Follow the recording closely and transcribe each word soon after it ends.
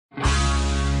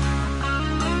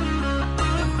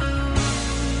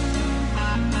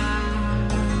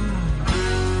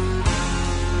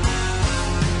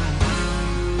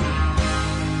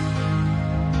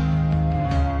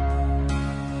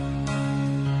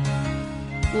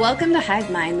Welcome to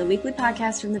Hive Mind, the weekly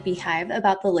podcast from the Beehive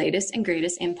about the latest and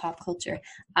greatest in pop culture.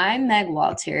 I'm Meg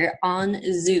Walter on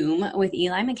Zoom with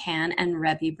Eli McCann and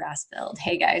Rebby Brassfield.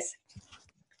 Hey guys.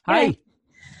 Hi. Hey.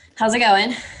 How's it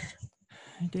going?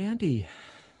 Dandy.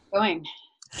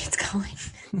 It's going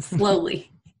slowly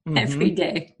every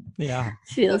day. Yeah.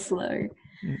 Feels slower.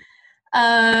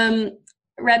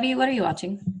 Rebby, what are you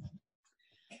watching?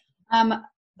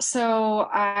 So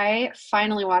I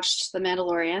finally watched The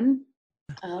Mandalorian.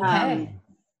 Okay.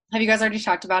 Have you guys already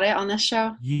talked about it on this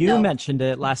show? You mentioned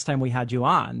it last time we had you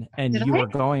on, and Did you I? were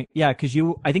going, because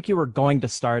I think you were going to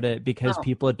start it because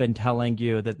people had been telling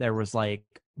you that there was like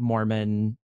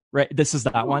Mormon, right? This is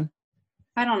that one?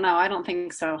 I don't know. I don't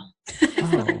think so.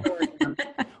 Oh.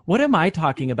 What am I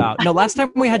talking about? No, last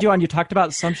time we had you on, you talked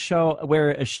about some show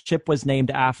where a ship was named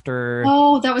after.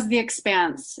 Oh, that was The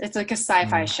Expanse. It's like a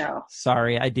sci-fi show.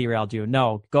 Sorry, I derailed you.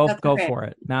 No, go okay. for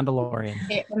it. Mandalorian.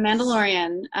 Okay, The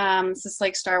Mandalorian. It's this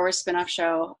like Star Wars spin-off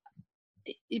show.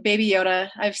 Baby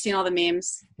Yoda. I've seen all the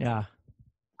memes. Yeah.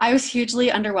 I was hugely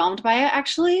underwhelmed by it,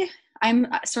 actually. I'm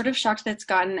sort of shocked that it's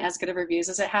gotten as good of reviews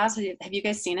as it has. Have you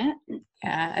guys seen it?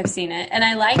 Yeah, I've seen it. And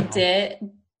I liked it.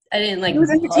 I didn't like it. Was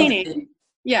love entertaining. it.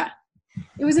 Yeah.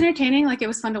 It was entertaining. Like, it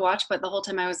was fun to watch, but the whole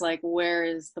time I was like, where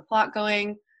is the plot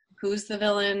going? Who's the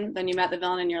villain? Then you met the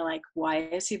villain and you're like, why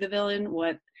is he the villain?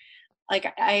 What? Like,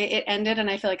 it ended and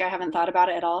I feel like I haven't thought about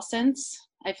it at all since.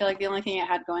 I feel like the only thing it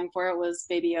had going for it was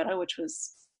Baby Yoda, which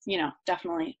was,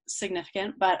 definitely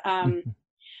significant. But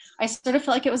I sort of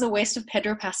feel like it was a waste of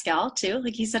Pedro Pascal too.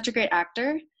 Like, he's such a great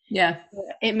actor. Yeah.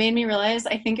 It made me realize,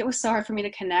 I think it was so hard for me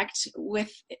to connect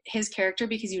with his character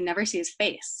because you never see his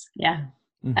face. Yeah.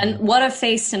 Mm-hmm. And what a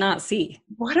face to not see.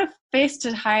 What a face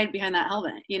to hide behind that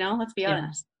helmet, let's be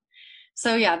honest.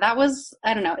 So yeah, that was,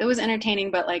 I don't know, it was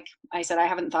entertaining, but like I said, I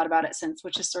haven't thought about it since,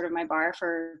 which is sort of my bar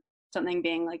for something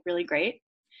being like really great.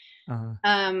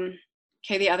 Okay,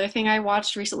 the other thing I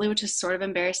watched recently, which is sort of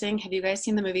embarrassing, have you guys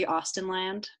seen the movie Austin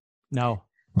Land? No,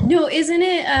 isn't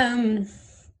it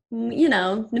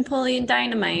Napoleon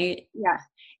Dynamite? Yeah.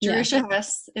 Jerusha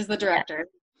Hess is the director.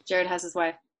 Jared Hess's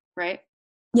wife, right?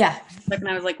 Yeah. Like, and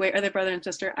I was like, wait, are they brother and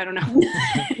sister? I don't know.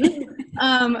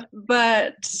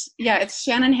 But yeah, it's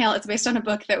Shannon Hale. It's based on a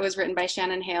book that was written by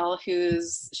Shannon Hale,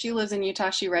 she lives in Utah.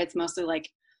 She writes mostly like,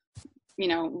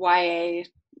 YA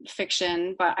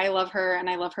fiction, but I love her and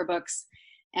I love her books.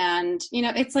 And,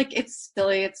 it's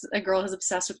silly. It's a girl who's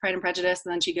obsessed with Pride and Prejudice.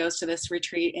 And then she goes to this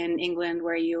retreat in England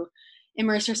where you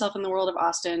immerse yourself in the world of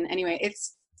Austen. Anyway,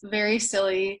 it's very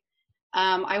silly.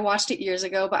 I watched it years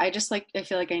ago, but I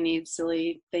feel like I need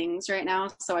silly things right now.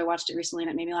 So I watched it recently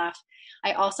and it made me laugh.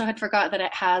 I also had forgot that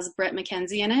it has Bret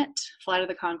McKenzie in it, Flight of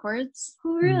the Conchords.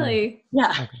 Oh, really?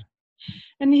 Yeah. Okay.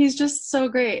 And he's just so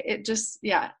great.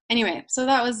 Anyway, so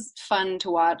that was fun to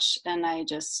watch. And I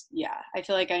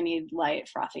feel like I need light,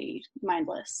 frothy,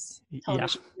 mindless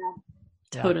television.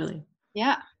 Yeah. Totally.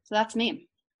 Yeah. So that's me.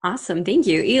 Awesome. Thank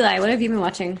you. Eli, what have you been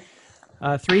watching?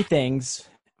 3 things.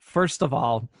 First of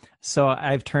all, so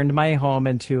I've turned my home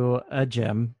into a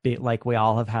gym, like we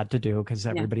all have had to do because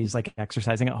everybody's like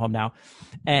exercising at home now.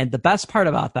 And the best part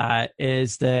about that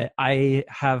is that I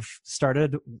have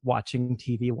started watching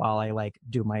TV while I like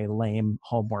do my lame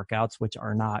home workouts, which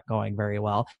are not going very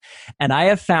well. And I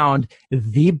have found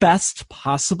the best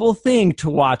possible thing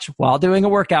to watch while doing a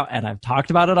workout. And I've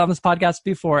talked about it on this podcast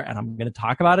before, and I'm going to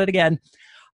talk about it again.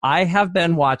 I have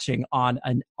been watching on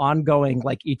an ongoing,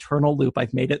 like, eternal loop.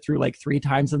 I've made it through like 3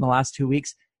 times in the last 2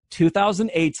 weeks,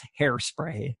 2008's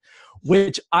Hairspray,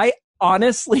 which I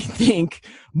honestly think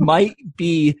might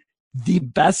be the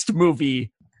best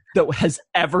movie that has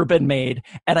ever been made.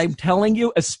 And I'm telling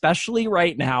you, especially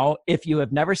right now, if you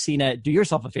have never seen it, do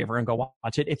yourself a favor and go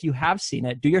watch it. If you have seen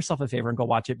it, do yourself a favor and go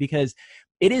watch it, because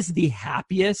it is the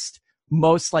happiest,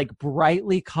 most like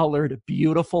brightly colored,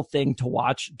 beautiful thing to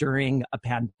watch during a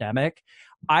pandemic.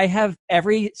 I have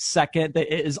every second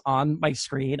that it is on my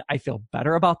screen, I feel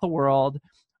better about the world.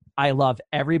 I love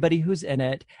everybody who's in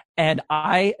it. And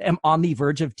I am on the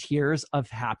verge of tears of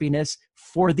happiness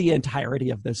for the entirety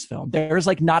of this film. There's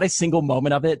like not a single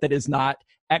moment of it that is not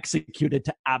executed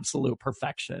to absolute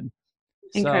perfection.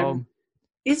 Incredible. So,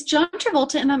 is John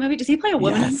Travolta in that movie? Does he play a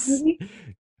woman in the movie?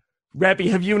 Rebby,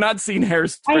 have you not seen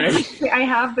Hairspray? I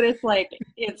have, but it's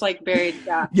like buried.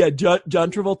 Yeah. Yeah, John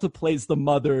Travolta plays the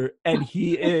mother, and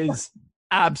he is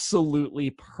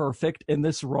absolutely perfect in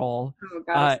this role. Oh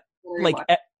God.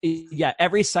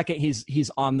 Every second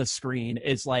he's on the screen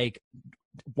is like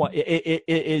what it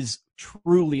is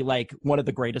truly like one of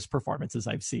the greatest performances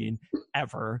I've seen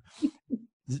ever.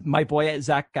 My boy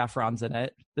Zac Efron's in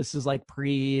it. This is like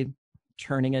pre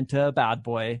turning into a bad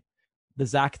boy. The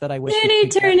Zach that I wish. Did he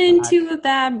turn into a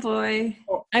bad boy?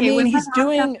 I mean, he's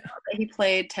doing. He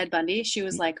played Ted Bundy. She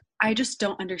was like, I just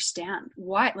don't understand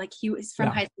why. Like, he was from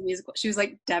High School Musical. She was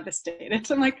like devastated.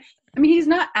 So I'm like, I mean, he's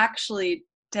not actually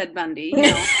Ted Bundy. You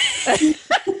know?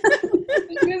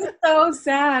 He was so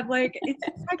sad. Like, it's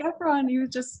Zac Efron. He was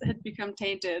just had become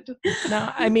tainted.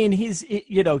 No, I mean,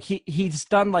 he's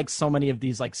done like so many of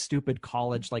these like stupid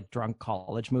college, like drunk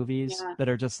college movies that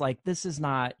are just like, this is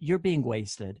not, you're being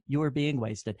wasted. You are being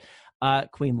wasted.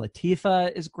 Queen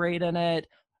Latifah is great in it.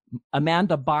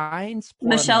 Amanda Bynes.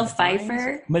 Michelle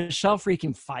Pfeiffer. Michelle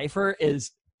freaking Pfeiffer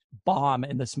is bomb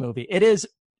in this movie. It is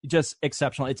just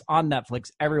exceptional. It's on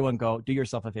Netflix. Everyone go do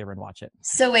yourself a favor and watch it.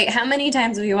 So wait, how many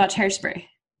times have you watched Hairspray?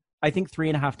 I think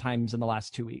 3.5 times in the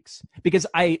last 2 weeks because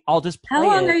I'll just play. How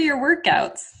long are your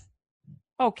workouts?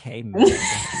 Okay.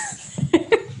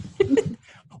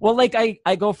 Well, like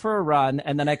I go for a run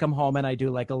and then I come home and I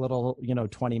do like a little,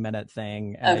 20-minute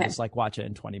thing and I just like watch it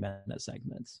in 20-minute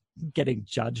segments. Getting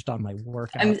judged on my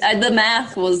workout. The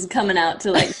math was coming out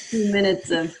to like 2 minutes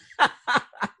of.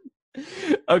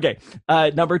 Okay.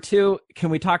 Number 2, can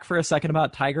we talk for a second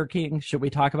about Tiger King? Should we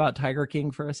talk about Tiger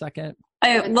King for a second?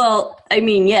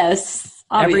 Yes.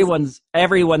 Obviously.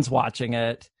 Everyone's watching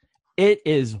it. It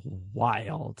is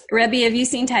wild. Rebby, have you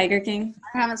seen Tiger King?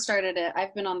 I haven't started it.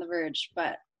 I've been on the verge,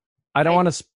 but I don't want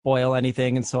to spoil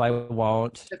anything, and so I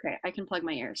won't. Okay, I can plug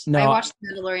my ears. No. I watched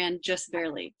The Mandalorian just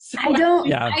barely. So.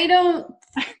 I don't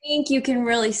think you can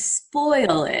really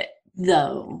spoil it,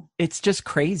 though. It's just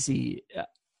crazy.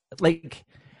 Like,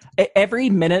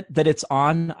 every minute that it's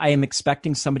on, I am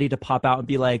expecting somebody to pop out and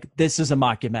be like, this is a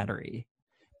mockumentary.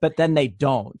 But then they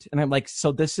don't. And I'm like,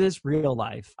 so this is real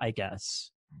life, I guess.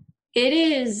 It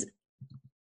is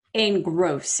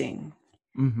engrossing.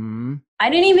 Mm-hmm. I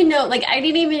didn't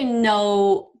even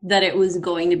know that it was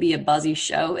going to be a buzzy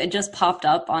show. It just popped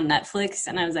up on Netflix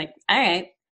and I was like, all right.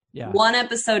 Yeah. 1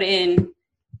 episode in,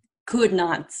 could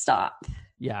not stop.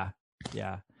 Yeah.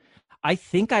 Yeah. I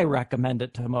think I recommend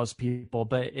it to most people,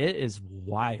 but it is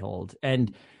wild.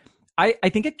 And I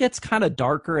think it gets kind of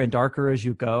darker and darker as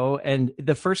you go. And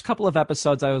the first couple of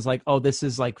episodes, I was like, oh, this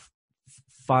is like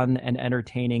fun and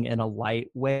entertaining in a light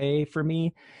way for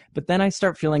me. But then I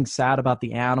start feeling sad about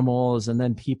the animals and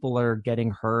then people are getting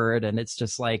hurt. And it's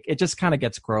just like, it just kind of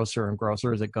gets grosser and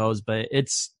grosser as it goes, but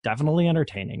it's definitely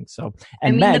entertaining. So,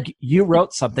 and Meg, you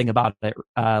wrote something about it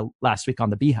last week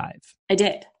on the Beehive. I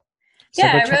did. So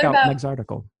go check out Meg's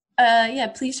article.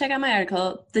 Please check out my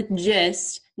article. The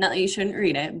gist, not that you shouldn't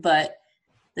read it, but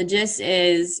the gist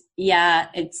is,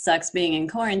 it sucks being in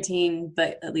quarantine,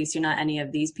 but at least you're not any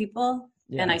of these people.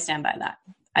 Yeah. And I stand by that.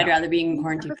 I'd rather be in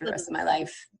quarantine for the rest of my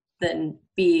life than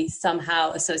be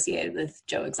somehow associated with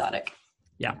Joe Exotic.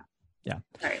 Yeah.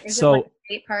 Right. Is it like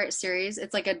an 8-part series?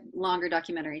 It's like a longer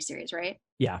documentary series, right?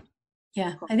 Yeah.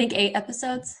 Yeah. I think 8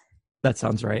 episodes. That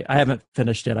sounds right. I haven't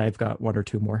finished it. I've got 1 or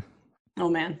 2 more. Oh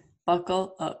man,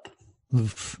 buckle up.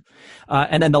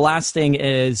 And then the last thing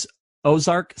is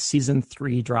Ozark season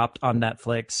 3 dropped on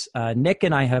Netflix. Nick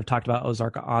and I have talked about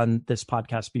Ozark on this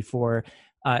podcast before.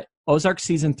 Ozark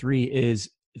season 3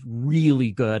 is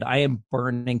really good. I am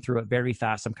burning through it very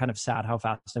fast. I'm kind of sad how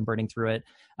fast I'm burning through it.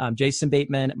 Jason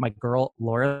Bateman, my girl,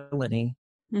 Laura Linney,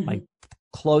 my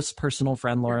close personal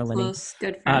friend, Laura Linney. Close,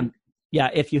 good friend.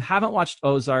 If you haven't watched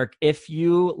Ozark, if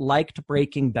you liked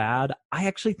Breaking Bad, I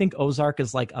actually think Ozark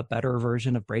is like a better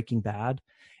version of Breaking Bad.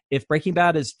 If Breaking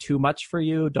Bad is too much for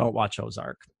you, don't watch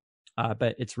Ozark.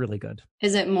 But it's really good.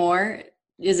 Is it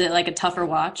like a tougher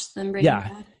watch than Breaking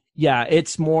Bad? Yeah,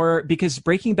 it's more because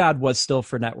Breaking Bad was still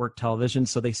for network television,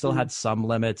 so they still had some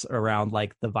limits around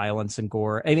like the violence and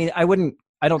gore. I mean,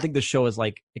 I don't think the show is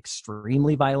like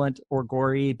extremely violent or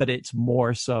gory, but it's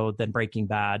more so than Breaking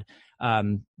Bad.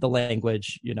 The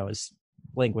language, is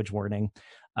language warning.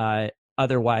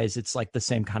 Otherwise, it's like the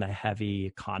same kind of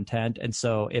heavy content. And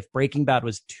so if Breaking Bad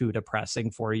was too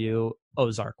depressing for you,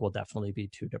 Ozark will definitely be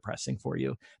too depressing for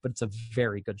you. But it's a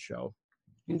very good show.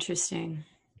 Interesting.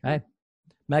 Okay.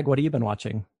 Meg, what have you been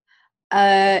watching?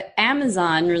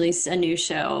 Amazon released a new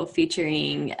show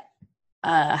featuring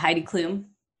Heidi Klum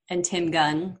and Tim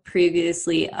Gunn,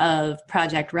 previously of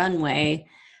Project Runway,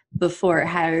 before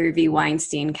Harvey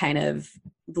Weinstein kind of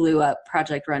blew up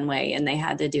Project Runway and they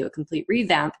had to do a complete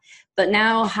revamp. But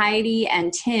now Heidi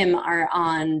and Tim are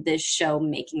on this show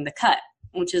Making the Cut,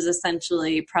 which is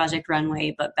essentially Project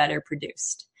Runway but better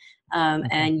produced.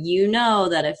 And you know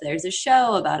that if there's a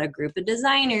show about a group of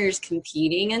designers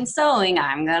competing and sewing,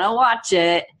 I'm going to watch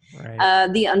it.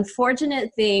 Right. The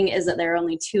unfortunate thing is that there are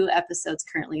only 2 episodes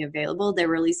currently available. They're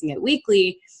releasing it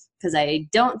weekly because I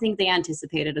don't think they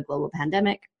anticipated a global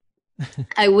pandemic.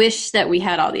 I wish that we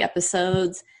had all the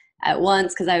episodes at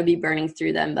once because I would be burning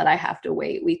through them, but I have to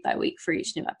wait week by week for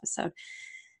each new episode.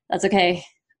 That's okay.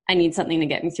 I need something to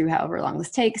get me through however long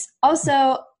this takes.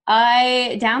 Also,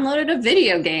 I downloaded a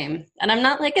video game, and I'm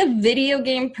not like a video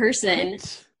game person.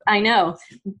 What? I know,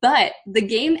 but the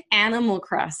game Animal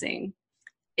Crossing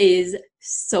is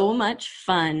so much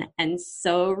fun and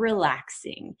so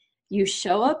relaxing. You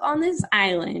show up on this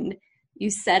island, you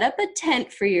set up a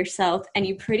tent for yourself, and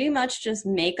you pretty much just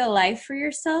make a life for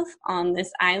yourself on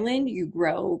this island. You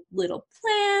grow little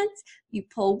plants, you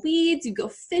pull weeds, you go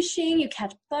fishing, you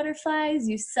catch butterflies,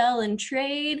 you sell and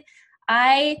trade.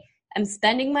 I am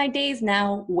spending my days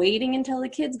now waiting until the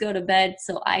kids go to bed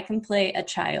so I can play a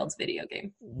child's video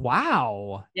game.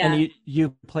 Wow. Yeah. And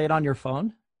you play it on your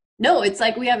phone? No, it's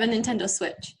like we have a Nintendo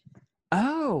Switch.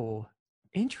 Oh,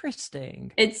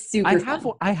 interesting. It's super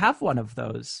fun. I have one of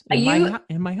those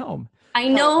in my home. I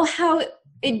know how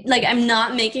it, like, I'm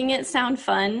not making it sound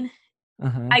fun.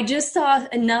 Uh-huh. I just saw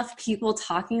enough people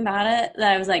talking about it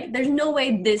that I was like, there's no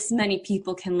way this many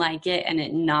people can like it and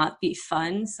it not be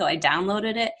fun. So I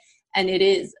downloaded it, and it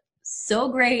is so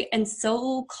great and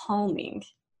so calming.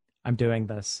 I'm doing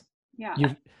this.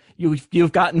 Yeah.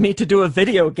 You've gotten me to do a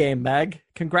video game, Meg.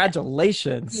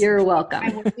 Congratulations. You're welcome. I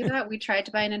will do that. We tried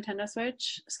to buy a Nintendo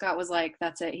Switch. Scott was like,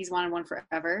 that's it. He's wanted one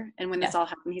forever. And when this all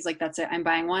happened, he's like, that's it. I'm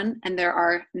buying one. And there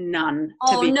are none.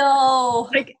 No.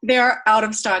 Like, they are out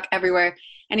of stock everywhere.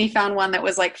 And he found one that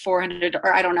was like 400,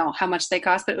 or I don't know how much they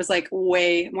cost, but it was like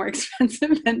way more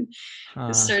expensive than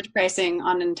the surge pricing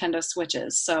on Nintendo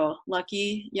Switches. So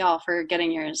lucky y'all for getting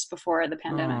yours before the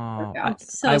pandemic broke out.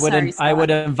 I would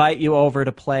invite you over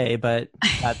to play, but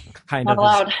that kind Not of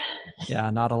allowed.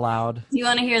 Not allowed. Do you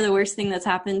want to hear the worst thing that's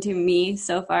happened to me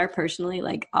so far personally?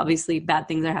 Like, obviously bad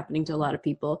things are happening to a lot of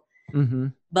people. Mm-hmm.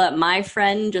 But my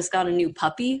friend just got a new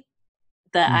puppy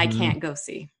that I can't go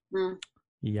see.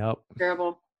 Yep.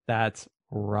 Terrible. That's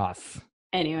rough.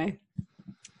 Anyway,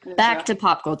 back to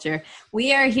pop culture.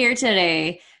 We are here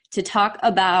today to talk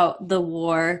about the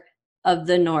war of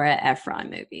the Nora Ephron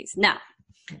movies. Now,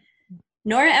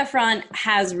 Nora Ephron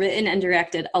has written and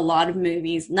directed a lot of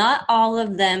movies. Not all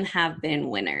of them have been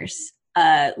winners.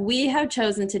 We have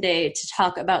chosen today to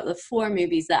talk about the 4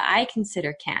 movies that I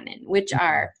consider canon, which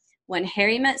are When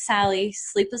Harry Met Sally,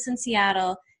 Sleepless in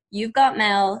Seattle, You've Got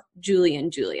Mail, Julie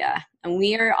and Julia. And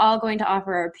we are all going to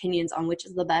offer our opinions on which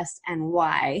is the best and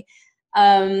why.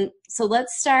 So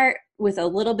let's start with a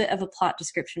little bit of a plot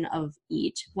description of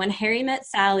each. When Harry Met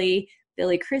Sally,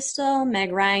 Billy Crystal,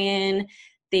 Meg Ryan,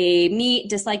 they meet,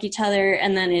 dislike each other,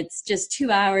 and then it's just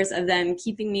 2 hours of them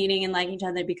keeping meeting and liking each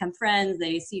other, become friends.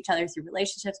 They see each other through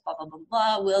relationships, blah, blah, blah,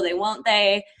 blah. Will they, won't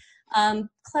they?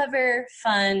 Clever,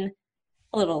 fun,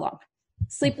 a little long.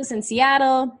 Sleepless in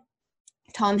Seattle.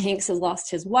 Tom Hanks has lost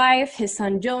his wife. His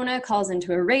son Jonah calls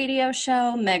into a radio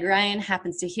show. Meg Ryan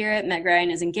happens to hear it. Meg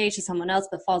Ryan is engaged to someone else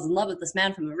but falls in love with this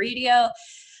man from a radio.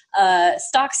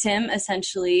 Stalks him,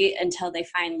 essentially, until they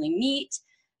finally meet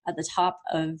at the top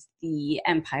of the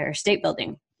Empire State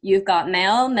Building. You've Got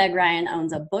Mail. Meg Ryan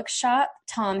owns a bookshop.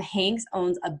 Tom Hanks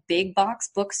owns a big box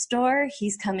bookstore.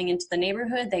 He's coming into the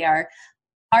neighborhood. They are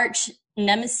arch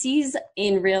nemesis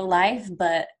in real life,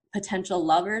 but potential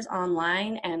lovers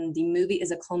online, and the movie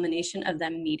is a culmination of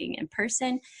them meeting in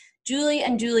person. Julie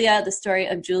and Julia, the story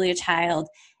of Julia Child,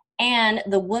 and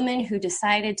the woman who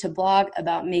decided to blog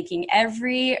about making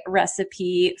every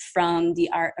recipe from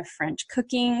The Art of French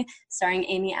Cooking, starring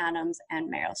Amy Adams and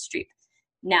Meryl Streep.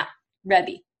 Now,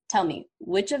 Rebby, tell me,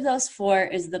 which of those 4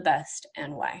 is the best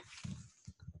and why?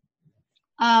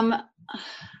 I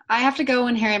have to go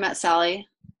When Harry Met Sally.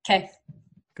 Okay.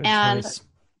 Good choice.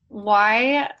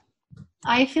 Why?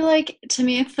 I feel like, to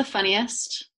me, it's the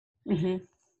funniest. Mm-hmm.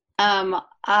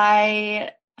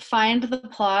 I find the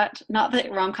plot, not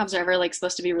that rom-coms are ever like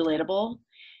supposed to be relatable,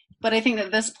 but I think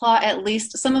that this plot, at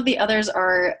least some of the others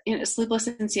are, Sleepless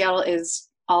in Seattle is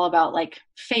all about like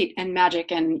fate and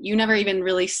magic, and you never even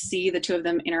really see the 2 of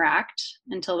them interact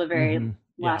until the very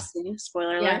last scene.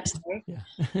 Spoiler alert. Sorry.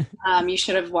 Yeah. You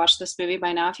should have watched this movie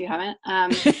by now if you haven't.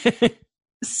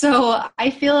 So I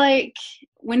feel like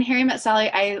When Harry Met Sally,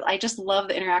 I just love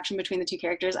the interaction between the 2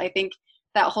 characters. I think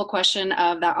that whole question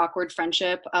of that awkward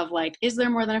friendship of like, is there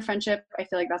more than a friendship? I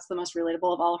feel like that's the most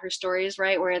relatable of all her stories,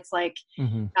 right? Where it's like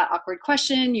that awkward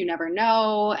question, you never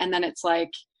know. And then it's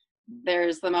like,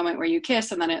 there's the moment where you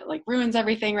kiss and then it like ruins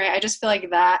everything, right? I just feel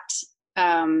like that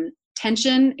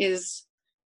tension is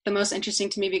the most interesting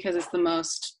to me because it's the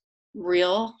most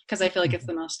real, because I feel like it's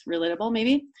the most relatable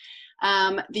maybe.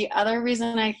 The other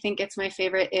reason I think it's my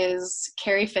favorite is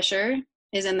Carrie Fisher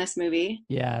is in this movie.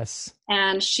 Yes.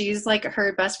 And she's like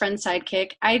her best friend's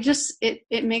sidekick.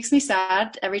 It makes me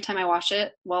sad every time I watch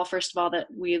it. Well, first of all, that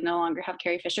we no longer have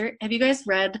Carrie Fisher. Have you guys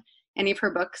read any of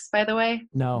her books, by the way?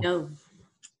 No.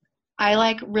 I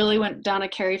like really went down a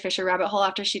Carrie Fisher rabbit hole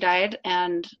after she died,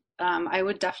 and I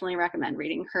would definitely recommend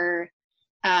reading her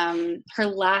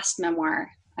last memoir.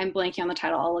 I'm blanking on the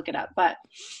title. I'll look it up. But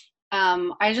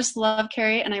I just love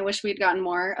Carrie, and I wish we'd gotten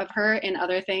more of her in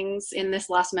other things. In this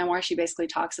last memoir, she basically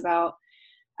talks about,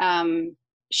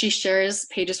 she shares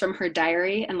pages from her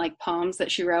diary and like poems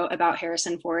that she wrote about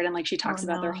Harrison Ford, and like she talks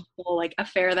about their whole like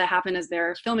affair that happened as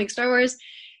they're filming Star Wars.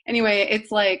 Anyway,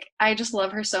 it's like, I just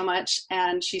love her so much,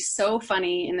 and she's so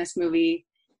funny in this movie,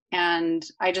 and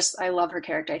I love her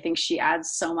character. I think she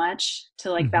adds so much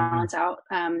to like balance out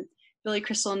Billy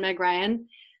Crystal and Meg Ryan.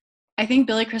 I think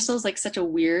Billy Crystal is like such a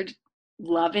weird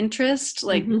love interest.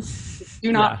 Like,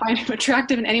 do not find him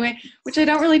attractive in any way, which I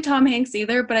don't really Tom Hanks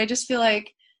either, but I just feel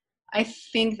like, I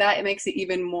think that it makes it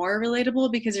even more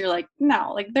relatable, because you're like,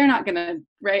 no, like they're not gonna,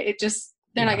 right?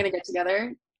 They're not gonna get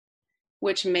together,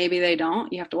 which maybe they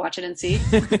don't. You have to watch it and see.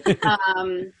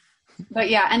 But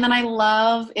yeah, and then I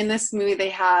love in this movie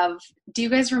do you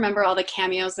guys remember all the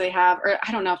cameos they have? Or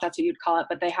I don't know if that's what you'd call it,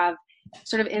 but they have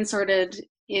sort of inserted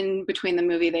in between the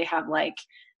movie, they have like,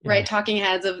 talking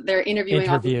heads of they're interviewing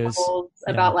all these couples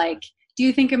about like, do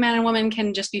you think a man and woman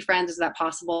can just be friends? Is that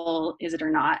possible? Is it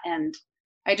or not? And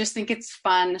I just think it's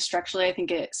fun structurally. I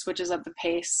think it switches up the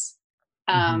pace.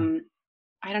 I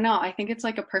don't know. I think it's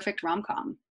like a perfect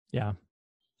rom-com. Yeah.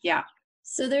 Yeah.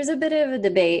 So there's a bit of a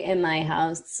debate in my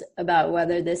house about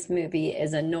whether this movie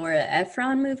is a Nora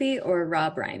Ephron movie or a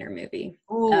Rob Reiner movie.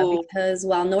 Because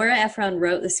while Nora Ephron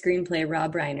wrote the screenplay,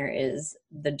 Rob Reiner is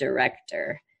the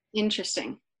director.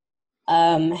 Interesting.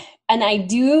 And I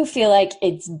do feel like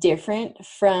it's different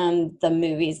from the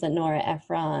movies that Nora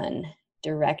Ephron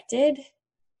directed.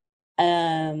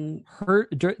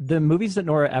 The movies that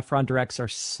Nora Ephron directs are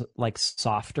like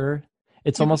softer.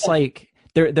 It's almost like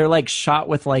they're like shot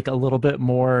with like a little bit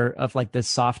more of like this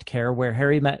soft care, where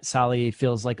Harry Met Sally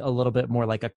feels like a little bit more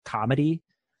like a comedy.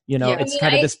 You know, it's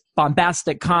kind of this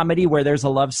bombastic comedy where there's a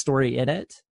love story in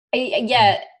it.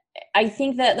 I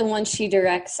think that the ones she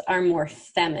directs are more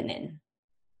feminine.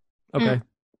 Okay.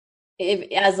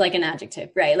 As like an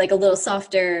adjective, right? Like a little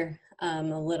softer, a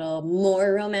little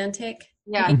more romantic.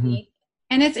 Yeah.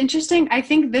 And it's interesting. I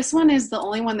think this one is the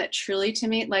only one that truly, to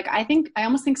me, like I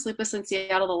almost think Sleepless in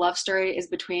Seattle, the love story is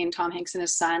between Tom Hanks and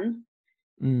his son.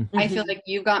 I feel like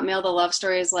You've Got Mail, the love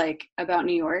story is like about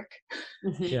New York.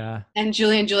 Yeah. And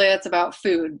Julie and Juliet's about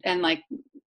food and like,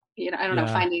 you know, I don't know,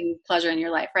 finding pleasure in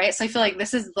your life, right? So I feel like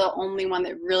this is the only one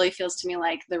that really feels to me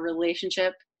like the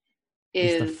relationship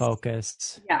is the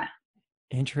focus. Yeah.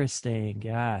 Interesting.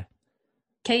 Yeah.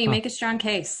 Okay, you make a strong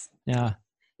case. Yeah.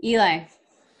 Eli.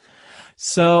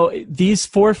 So these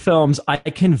 4 films, I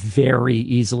can very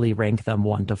easily rank them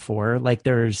 1 to 4. Like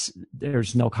there's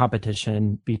no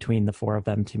competition between the 4 of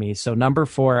them to me. So number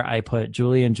 4, I put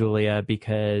Julie and Julia,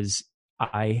 because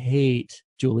I hate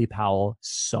Julie Powell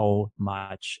so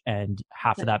much, and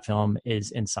half of that film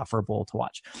is insufferable to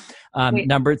watch.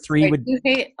 Number 3 would. Do you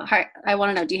hate? I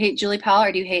want to know. Do you hate Julie Powell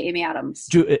or do you hate Amy Adams?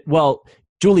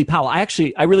 Julie Powell.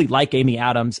 I really like Amy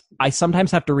Adams. I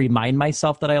sometimes have to remind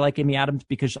myself that I like Amy Adams,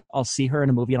 because I'll see her in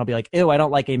a movie and I'll be like, ew, I don't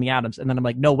like Amy Adams. And then I'm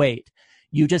like, no, wait,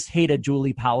 you just hated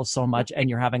Julie Powell so much and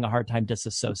you're having a hard time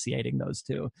disassociating those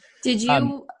two.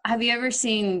 Have you ever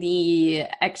seen the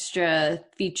extra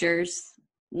features?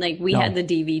 Like we had the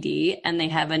DVD and they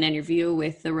have an interview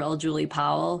with the real Julie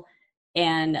Powell,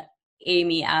 and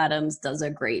Amy Adams does a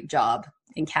great job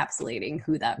encapsulating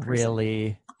who that person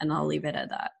is. And I'll leave it at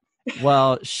that.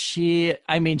 Well, she's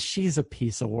a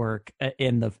piece of work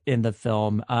in the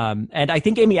film. And I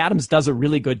think Amy Adams does a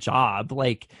really good job.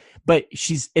 But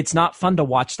it's not fun to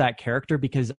watch that character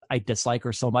because I dislike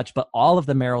her so much. But all of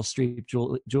the Meryl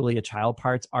Streep, Julia Child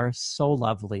parts are so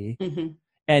lovely.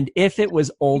 And if it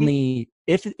was only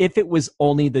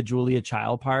the Julia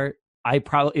Child part, it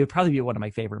would probably be one of my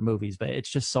favorite movies, but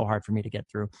it's just so hard for me to get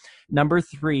through. Number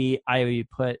 3, I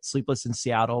put Sleepless in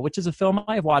Seattle, which is a film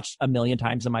I've watched a million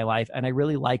times in my life, and I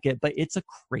really like it, but it's a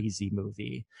crazy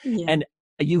movie. Yeah. And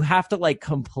you have to like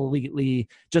completely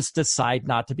just decide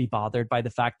not to be bothered by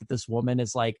the fact that this woman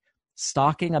is like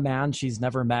stalking a man she's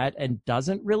never met and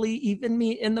doesn't really even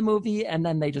meet in the movie, and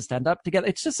then they just end up together.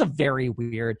 It's just a very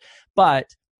weird, but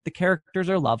the characters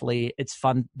are lovely. It's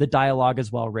fun. The dialogue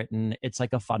is well written. It's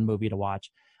like a fun movie to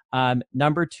watch.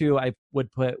 Number 2, I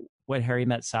would put When Harry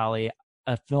Met Sally,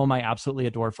 a film I absolutely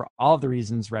adore for all of the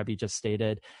reasons Rebby just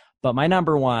stated. But my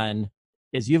number 1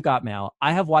 is You've Got Mail.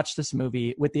 I have watched this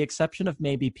movie, with the exception of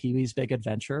maybe Pee-wee's Big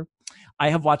Adventure. I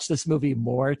have watched this movie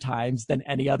more times than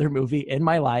any other movie in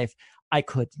my life. I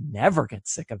could never get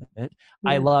sick of it.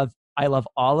 Yeah. I love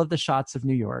all of the shots of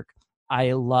New York.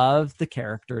 I love the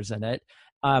characters in it.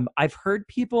 I've heard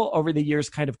people over the years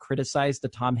kind of criticize the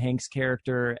Tom Hanks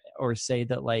character or say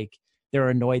that like they're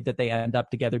annoyed that they end up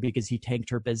together because he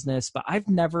tanked her business, but I've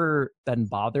never been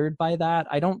bothered by that.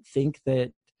 I don't think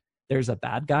that there's a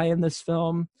bad guy in this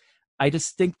film. I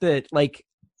just think that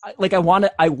I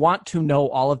want to know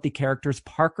all of the characters,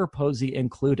 Parker Posey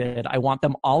included. I want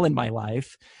them all in my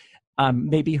life.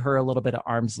 Maybe her a little bit at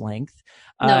arm's length.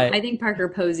 No, I think Parker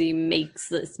Posey makes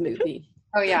this movie.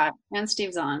 Oh yeah, and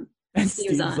Steve Zahn. And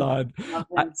Steve Zahn. Love him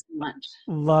so much.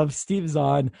 Love Steve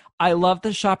Zahn. I love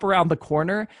the shop around the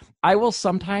corner. I will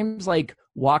sometimes like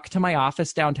walk to my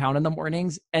office downtown in the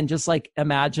mornings and just like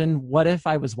imagine what if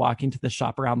I was walking to the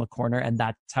shop around the corner and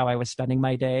that's how I was spending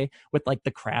my day, with like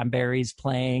the Cranberries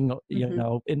playing, you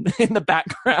know, in the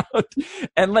background.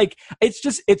 And like,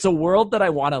 it's a world that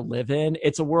I want to live in.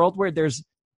 It's a world where there's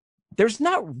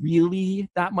not really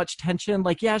that much tension.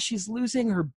 Like, yeah, she's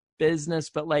losing her business,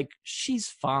 but like she's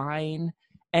fine,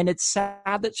 and it's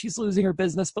sad that she's losing her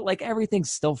business, but like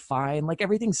everything's still fine. Like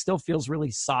everything still feels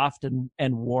really soft and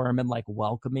warm and like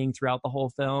welcoming throughout the whole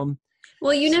film.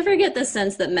 Well, you never get the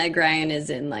sense that Meg Ryan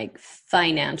is in like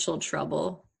financial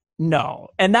trouble. No,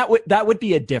 and that would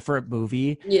be a different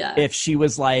movie. Yeah, if she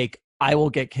was like, I will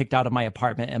get kicked out of my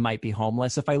apartment and might be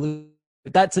homeless if I lose.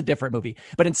 That's a different movie.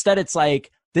 But instead it's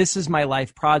like, this is my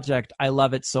life project. I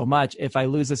love it so much. If I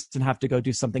lose this and have to go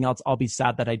do something else, I'll be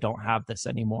sad that I don't have this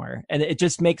anymore. And it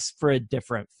just makes for a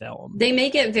different film. They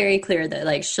make it very clear that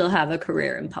like she'll have a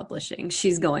career in publishing.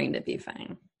 She's going to be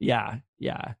fine. Yeah.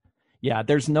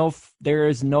 There is no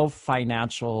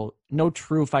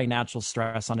true financial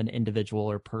stress on an individual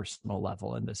or personal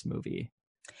level in this movie.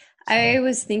 So. I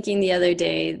was thinking the other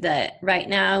day that right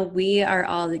now we are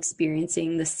all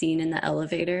experiencing the scene in the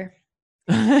elevator.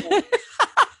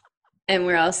 And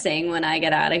we're all saying, when I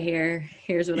get out of here,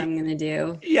 here's what I'm going to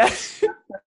do. Yes.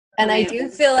 And I do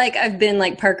feel like I've been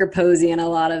like Parker Posey in a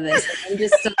lot of this. Like, I'm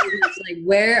just so much like,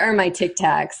 where are my Tic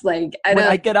Tacs? Like, when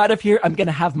I get out of here, I'm going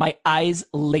to have my eyes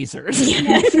lasers.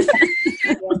 Yes.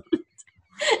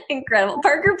 Incredible.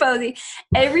 Parker Posey.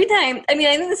 Every time, I mean,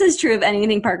 I think this is true of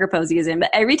anything Parker Posey is in, but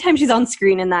every time she's on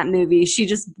screen in that movie, she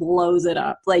just blows it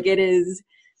up. Like, it is.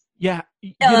 Yeah.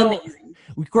 Amazing.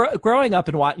 Growing up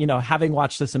and having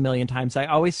watched this a million times, I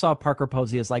always saw Parker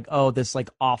Posey as like, oh, this like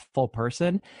awful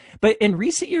person. But in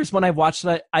recent years, when I've watched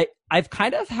it, I've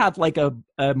kind of had like a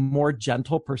more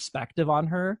gentle perspective on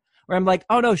her, where I'm like,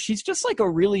 oh no, she's just like a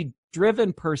really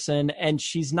driven person, and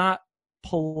she's not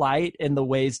polite in the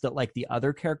ways that like the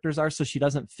other characters are, so she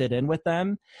doesn't fit in with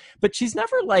them. But she's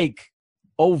never like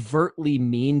overtly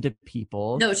mean to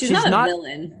people. No, she's not a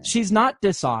villain. She's not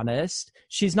dishonest.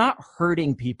 She's not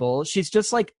hurting people. She's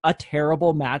just like a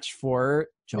terrible match for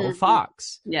Joe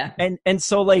Fox. Yeah. And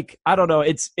so like, I don't know,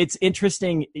 it's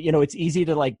interesting, it's easy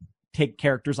to like take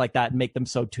characters like that and make them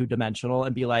so two-dimensional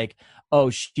and be like, oh,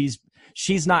 she's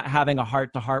not having a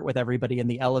heart-to-heart with everybody in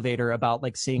the elevator about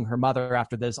like seeing her mother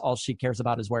after this. All she cares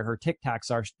about is where her Tic Tacs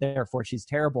are, therefore she's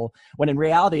terrible. When in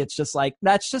reality, it's just like,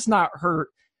 that's just not her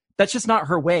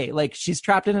way. Like, she's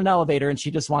trapped in an elevator and she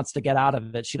just wants to get out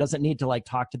of it. She doesn't need to like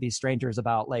talk to these strangers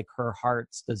about like her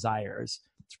heart's desires.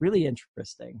 It's really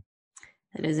interesting.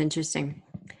 It is interesting.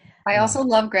 I also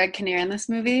love Greg Kinnear in this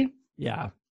movie. Yeah.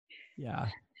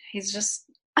 He's just,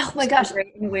 oh my gosh,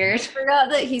 great and weird. I forgot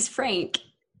that he's Frank.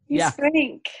 He's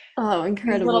Frank. Oh,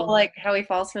 incredible. Little, like how he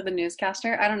falls for the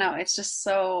newscaster. I don't know. It's just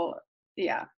so,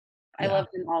 I loved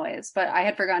him always, but I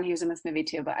had forgotten he was in this movie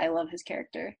too, but I love his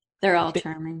character. They're all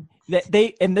charming. They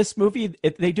in this movie,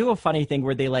 they do a funny thing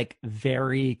where they like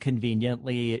very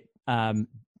conveniently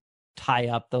tie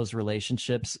up those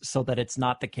relationships so that it's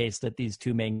not the case that these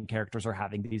two main characters are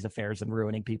having these affairs and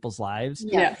ruining people's lives.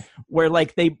 Yeah. Where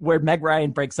Meg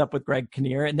Ryan breaks up with Greg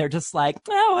Kinnear and they're just like,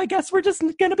 oh, I guess we're just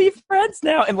gonna be friends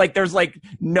now. And like there's like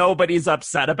nobody's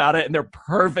upset about it and they're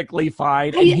perfectly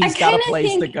fine. And he's got a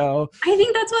place to go. I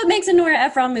think that's what makes a Nora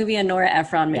Ephron movie a Nora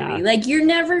Ephron movie. Yeah. Like you're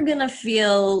never gonna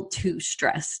feel too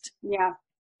stressed. Yeah.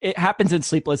 It happens in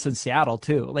Sleepless in Seattle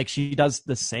too. Like she does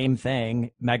the same thing.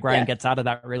 Meg Ryan gets out of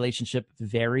that relationship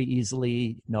very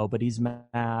easily. Nobody's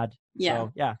mad. Yeah.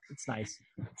 So, yeah, it's nice.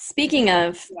 Speaking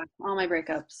of all my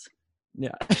breakups.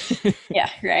 Yeah. Yeah,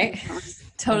 right.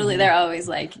 Totally. They're always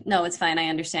like, no, it's fine. I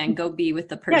understand. Go be with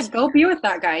the person. Yeah, go be with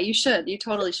that guy. You should. You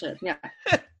totally should. Yeah.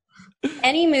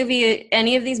 Any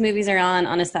of these movies are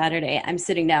on a Saturday, I'm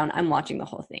sitting down, I'm watching the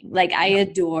whole thing. Like I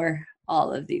adore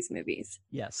all of these movies.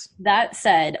 Yes. That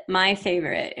said, my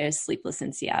favorite is Sleepless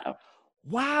in Seattle.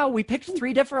 Wow, we picked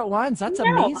 3 different ones. That's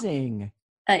amazing.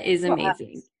 That is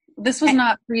amazing. This was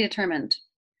not predetermined.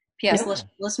 P.S. Yeah.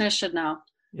 Listeners should know.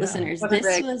 Yeah.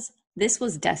 Listeners, this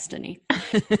was destiny.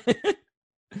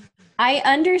 I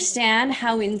understand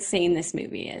how insane this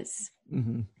movie is.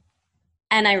 Mm-hmm.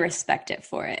 And I respect it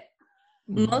for it.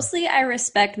 Mm-hmm. Mostly I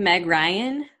respect Meg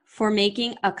Ryan for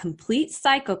making a complete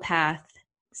psychopath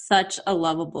such a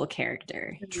lovable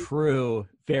character. True.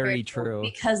 Very true.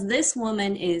 Because this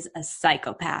woman is a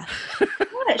psychopath.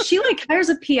 What? She like hires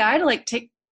a PI to like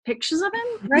take pictures of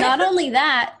him? Right? Not only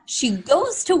that, she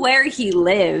goes to where he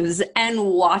lives and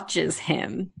watches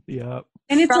him. Yep.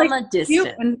 And it's from like a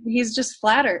distance. And he's just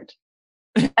flattered.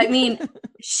 I mean,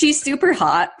 she's super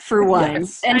hot for one,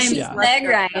 Yes. and she's Yeah. Meg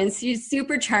Ryan. She's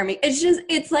super charming.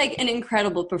 It's like an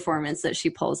incredible performance that she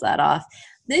pulls that off.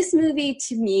 This movie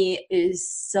to me is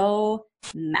so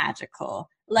magical.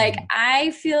 Like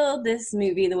I feel this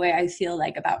movie the way I feel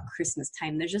like about Christmas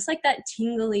time. There's just like that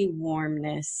tingly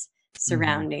warmness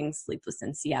surrounding Sleepless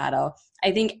in Seattle.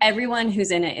 I think everyone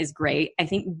who's in it is great. I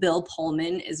think Bill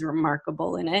Pullman is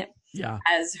remarkable in it. Yeah.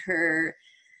 As her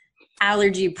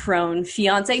allergy prone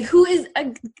fiance who is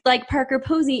like Parker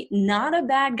Posey, not a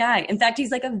bad guy. In fact,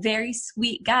 he's like a very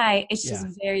sweet guy. It's just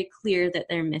very clear that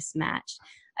they're mismatched.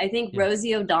 I think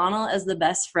Rosie O'Donnell as the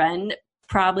best friend,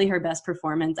 probably her best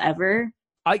performance ever.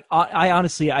 I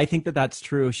honestly, I think that that's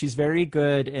true. She's very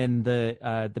good in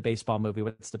the baseball movie.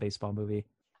 What's the baseball movie?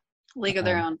 League of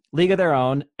Their Own. League of Their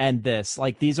Own, and this.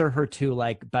 Like, these are her 2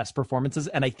 like best performances,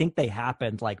 and I think they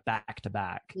happened like back to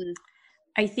back.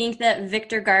 I think that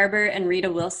Victor Garber and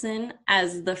Rita Wilson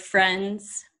as the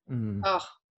friends. Oh,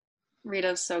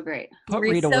 Rita's so great. Put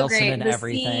Rita so Wilson great. in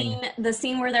everything. The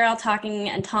scene where they're all talking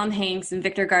and Tom Hanks and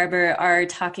Victor Garber are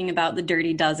talking about the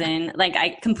Dirty Dozen,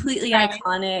 like completely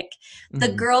iconic. The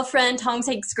girlfriend, Tom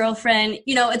Hanks' girlfriend,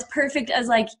 it's perfect as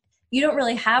like, you don't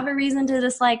really have a reason to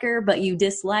dislike her, but you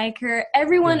dislike her.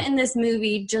 Everyone in this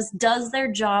movie just does their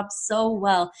job so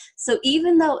well. So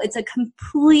even though it's a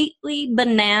completely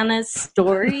bananas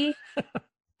story,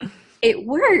 it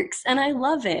works, and I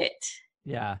love it.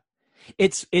 Yeah.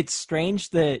 It's strange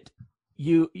that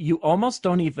you almost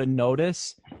don't even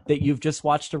notice that you've just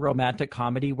watched a romantic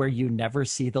comedy where you never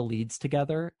see the leads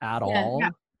together at all. Yeah.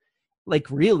 Like,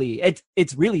 really,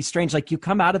 it's really strange. Like, you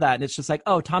come out of that and it's just like,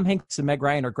 oh, Tom Hanks and Meg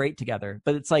Ryan are great together.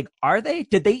 But it's like, are they?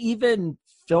 Did they even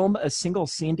film a single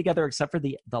scene together except for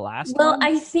the last one? Well,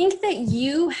 I think that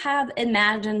you have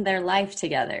imagined their life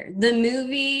together. The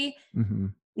movie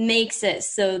makes it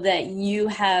so that you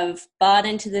have bought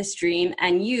into this dream,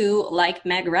 and you, like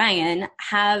Meg Ryan,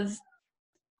 have,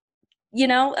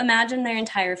 imagined their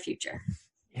entire future.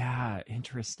 Yeah,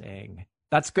 interesting.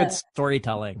 That's good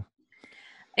storytelling.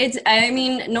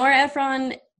 Nora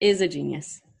Ephron is a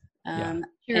genius.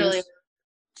 She really,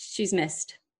 she's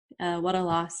missed. What a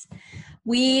loss.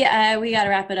 We got to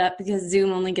wrap it up because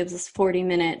Zoom only gives us 40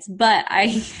 minutes. But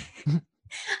I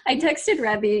texted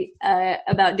Rebby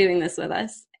about doing this with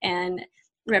us, and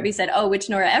Rebby said, "Oh, which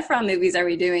Nora Ephron movies are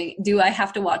we doing? Do I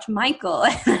have to watch Michael?"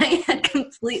 And I had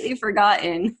completely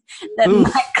forgotten that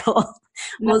Michael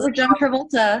was John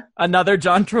Travolta. Another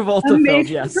John Travolta film.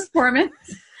 Yes, performance.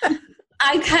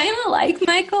 I kind of like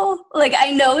Michael. Like, I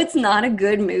know it's not a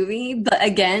good movie, but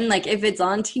again, like, if it's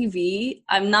on TV,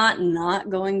 I'm not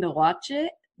going to watch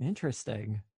it.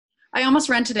 Interesting. I almost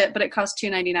rented it, but it cost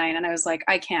 $2.99, and I was like,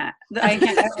 I can't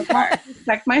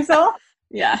respect myself.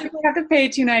 Yeah, I have to pay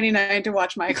 $2.99 to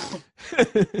watch Michael.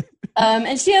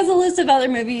 And she has a list of other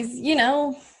movies.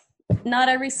 Not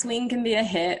every swing can be a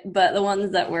hit, but the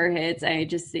ones that were hits, I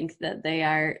just think that they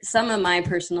are some of my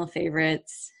personal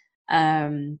favorites.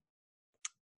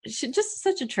 Just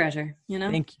such a treasure,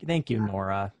 Thank you,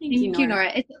 Nora. Thank you,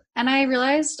 Nora. And I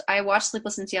realized I watched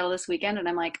Sleepless in Seattle this weekend, and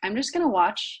I'm like, I'm just gonna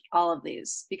watch all of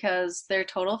these because they're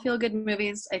total feel good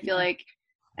movies. I feel like,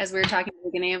 as we were talking at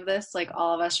the beginning of this, like,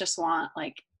 all of us just want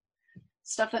like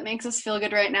stuff that makes us feel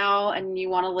good right now, and you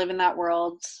want to live in that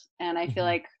world. And I feel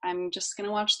like I'm just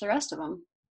gonna watch the rest of them,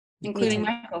 including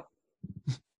Michael.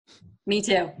 Me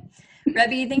too.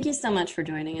 Rebby, thank you so much for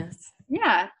joining us.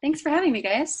 Yeah, thanks for having me,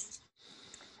 guys.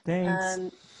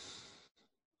 Thanks.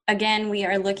 Again, we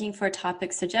are looking for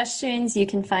topic suggestions. You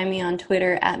can find me on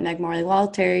Twitter at Meg Morley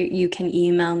Walter. You can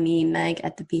email me,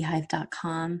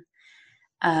 meg@thebeehive.com.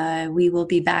 We will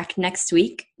be back next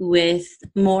week with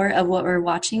more of what we're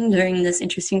watching during this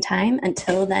interesting time.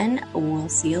 Until then, we'll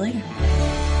see you later.